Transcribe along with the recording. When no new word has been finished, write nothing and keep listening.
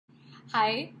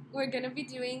Hi, we're gonna be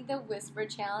doing the Whisper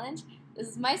Challenge. This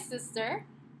is my sister.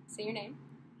 Say your name.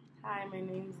 Hi, my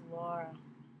name's Laura.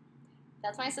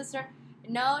 That's my sister.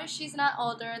 No, she's not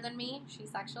older than me.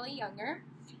 She's actually younger,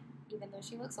 even though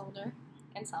she looks older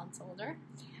and sounds older.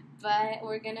 But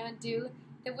we're gonna do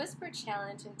the Whisper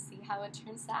Challenge and see how it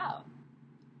turns out.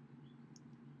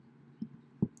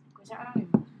 Escucha ahora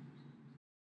mismo.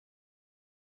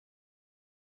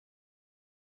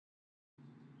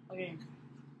 Okay.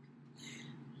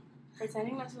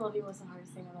 Pretending not to love you was the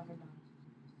hardest thing I've ever done.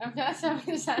 I'm gonna show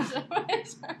you the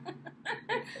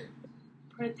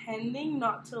Pretending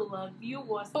not to love you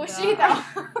was Oshida.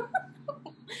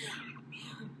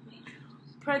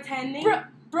 Pretending...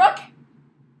 Brooke?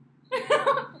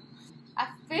 A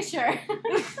Fisher.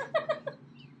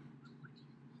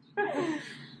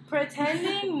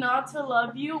 Pretending not to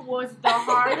love you was the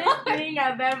hardest thing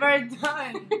I've ever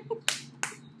done.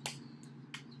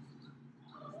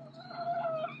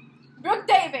 Brooke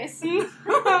Davis.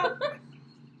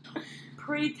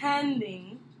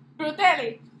 Pretending...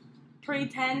 Brutelli.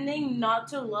 Pretending not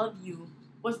to love you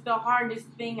was the hardest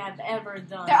thing I've ever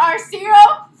done. There are 0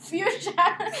 fusion.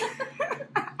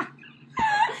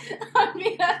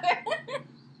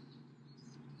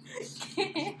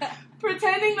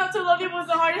 Pretending not to love you was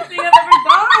the hardest thing I've ever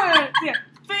done. Yeah.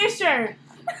 Fisher.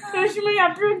 Fisher me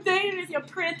a Brooke Davis. You're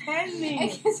pretending.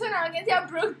 Es que eso no que sea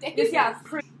Brooke Davis. Yeah.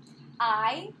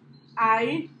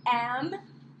 I am.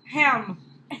 Ham.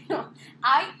 No,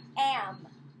 I am.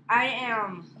 I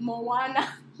am.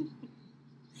 Moana.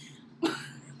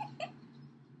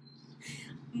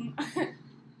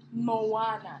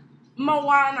 Moana.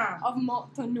 Moana. Of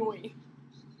Motunui.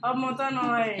 Of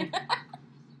Motunui.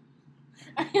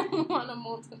 I am Moana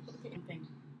Motunui.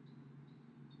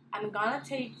 I'm gonna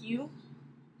take you.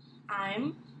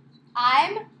 I'm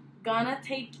gonna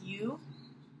take you.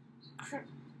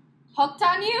 Hooked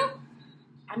on you?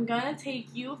 I'm gonna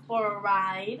take you for a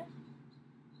ride.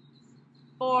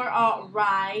 For a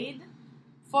ride.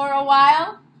 For a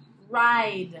while?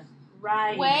 Ride.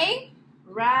 Ride. Way?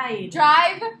 Ride.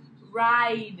 Drive?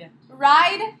 Ride.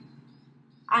 Ride?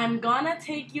 I'm gonna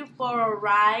take you for a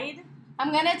ride.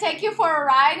 I'm gonna take you for a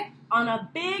ride? On a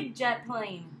big jet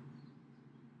plane.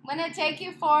 I'm gonna take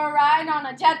you for a ride on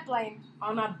a jet plane.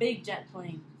 On a big jet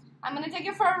plane. I'm gonna take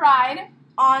you for a ride.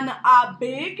 On a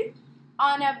big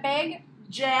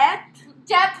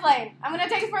jet plane. I'm gonna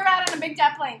take you for a ride on a big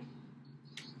jet plane.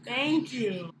 Thank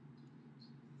you.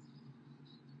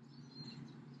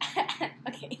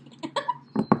 Okay.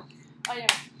 Oh, yeah.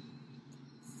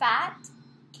 Fat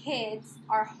kids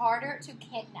are harder to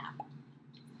kidnap.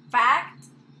 Fact.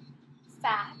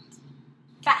 Fat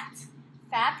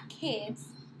kids.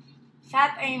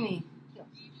 Fat Amy. No.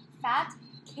 Fat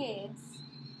kids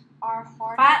are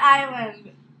harder. Fat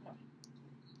Island. No.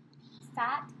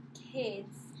 Fat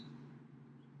kids.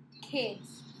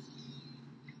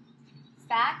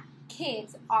 Fat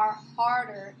kids are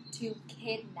harder to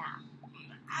kidnap.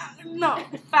 No.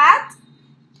 Fat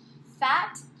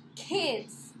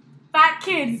kids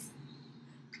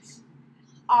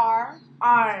are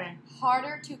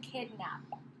harder to kidnap.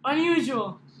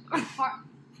 Unusual.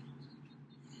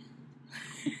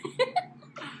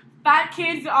 Fat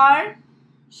kids are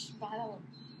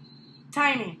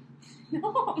tiny.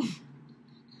 No.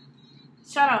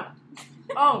 Shut up.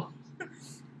 Oh.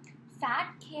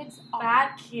 Fat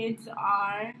kids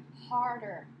are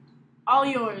harder. All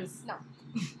yours. No.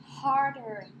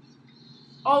 Harder.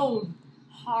 Old.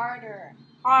 Harder.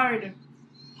 Hard.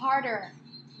 Harder.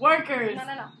 Workers.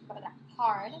 No.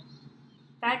 Hard.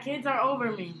 Fat kids are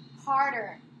over me.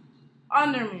 Harder.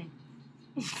 Under me.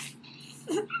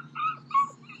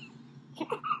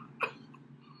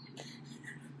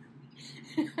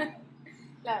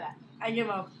 Lola. I give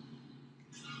up.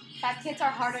 Fat kids are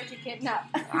harder to kidnap.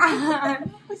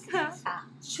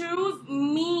 Choose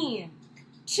me.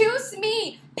 Choose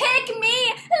me. Pick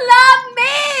me. Love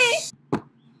me.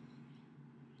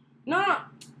 No.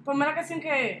 Ponme la canción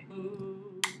que...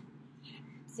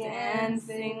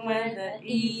 Dancing when the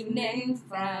evening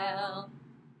fell.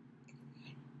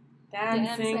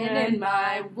 Dancing in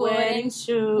my wedding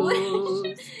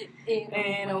shoes.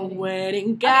 In a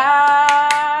wedding gown.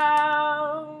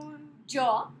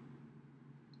 Yo.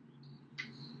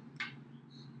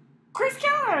 Chris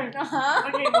Keller. Uh-huh.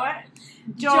 Okay, what?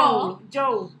 Yo.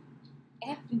 Yo.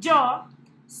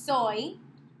 Soy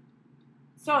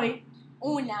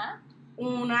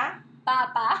una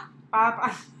papa.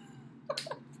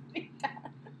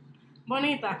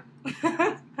 Bonita.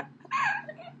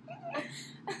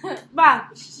 Va.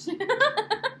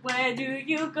 Where do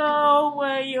you go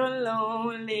when you're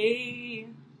lonely?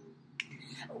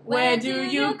 Where do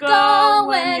you go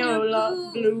when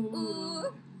you're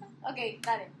blue? Okay,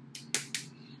 dale.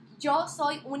 Yo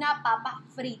soy una papa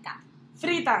frita.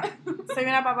 Frita. Soy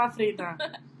una papa frita.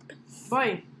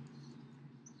 Voy.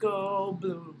 Go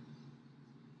blue.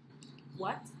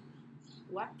 What?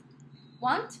 What?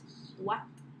 Want? What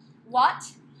What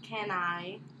can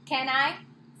I can I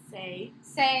say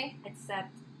say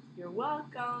except you're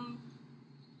welcome?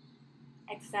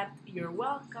 Except you're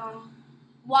welcome.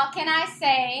 What can I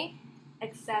say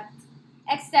Except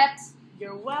except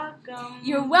you're welcome.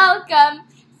 you're welcome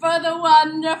for the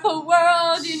wonderful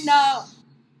world you know?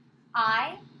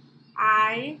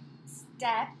 I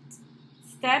stepped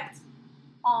stepped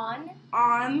on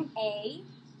on a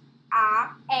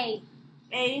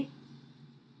a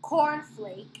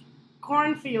cornflake.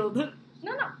 cornfield.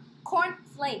 No,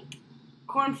 cornflake.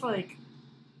 Cornflake.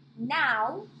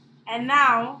 Now And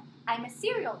now I'm a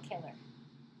serial killer.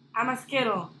 I'm a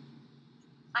Skittle.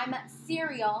 I'm a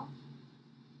cereal.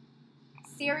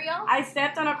 Cereal? I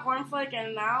stepped on a cornflake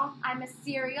and now I'm a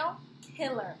serial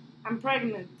killer. I'm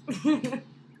pregnant.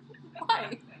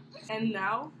 Why? And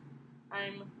now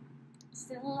I'm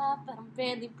Still alive, but I'm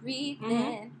barely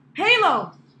breathing.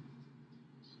 Halo.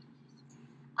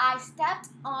 I stepped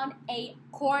on a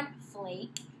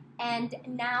cornflake, and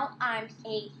now I'm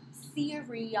a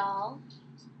cereal.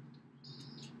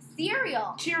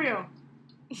 Cereal. Cheerio.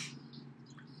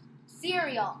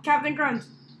 Cereal. Captain Crunch.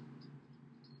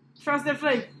 Frosted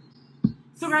Flake.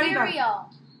 Sugarita. Cereal.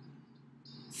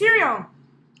 Cereal.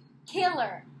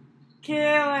 Killer.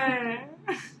 Killer.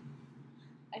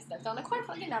 I stepped on a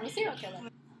cornflake, and now I'm a serial killer.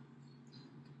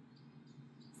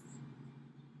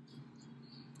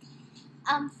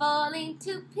 I'm falling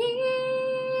to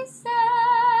pieces.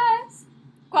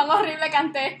 Cuán horrible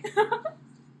canté.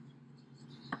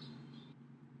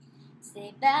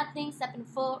 Say bad things happen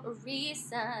for a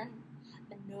reason,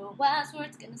 but no wise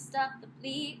words gonna stop the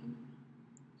bleeding.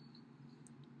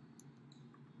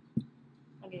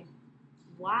 Okay.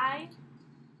 Why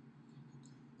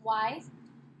Why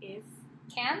is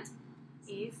can't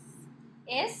is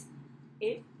is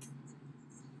it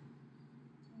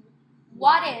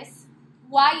what is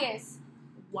why is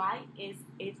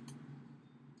it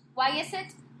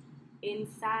it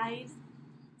inside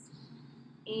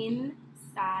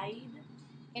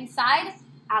inside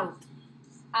out?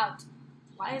 out?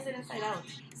 Why is it inside out?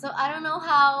 So I don't know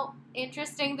how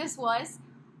interesting this was.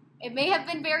 It may have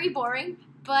been very boring,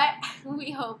 but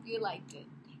we hope you liked it.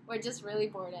 We're just really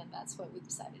bored, and that's what we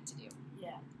decided to do.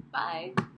 Yeah. Bye.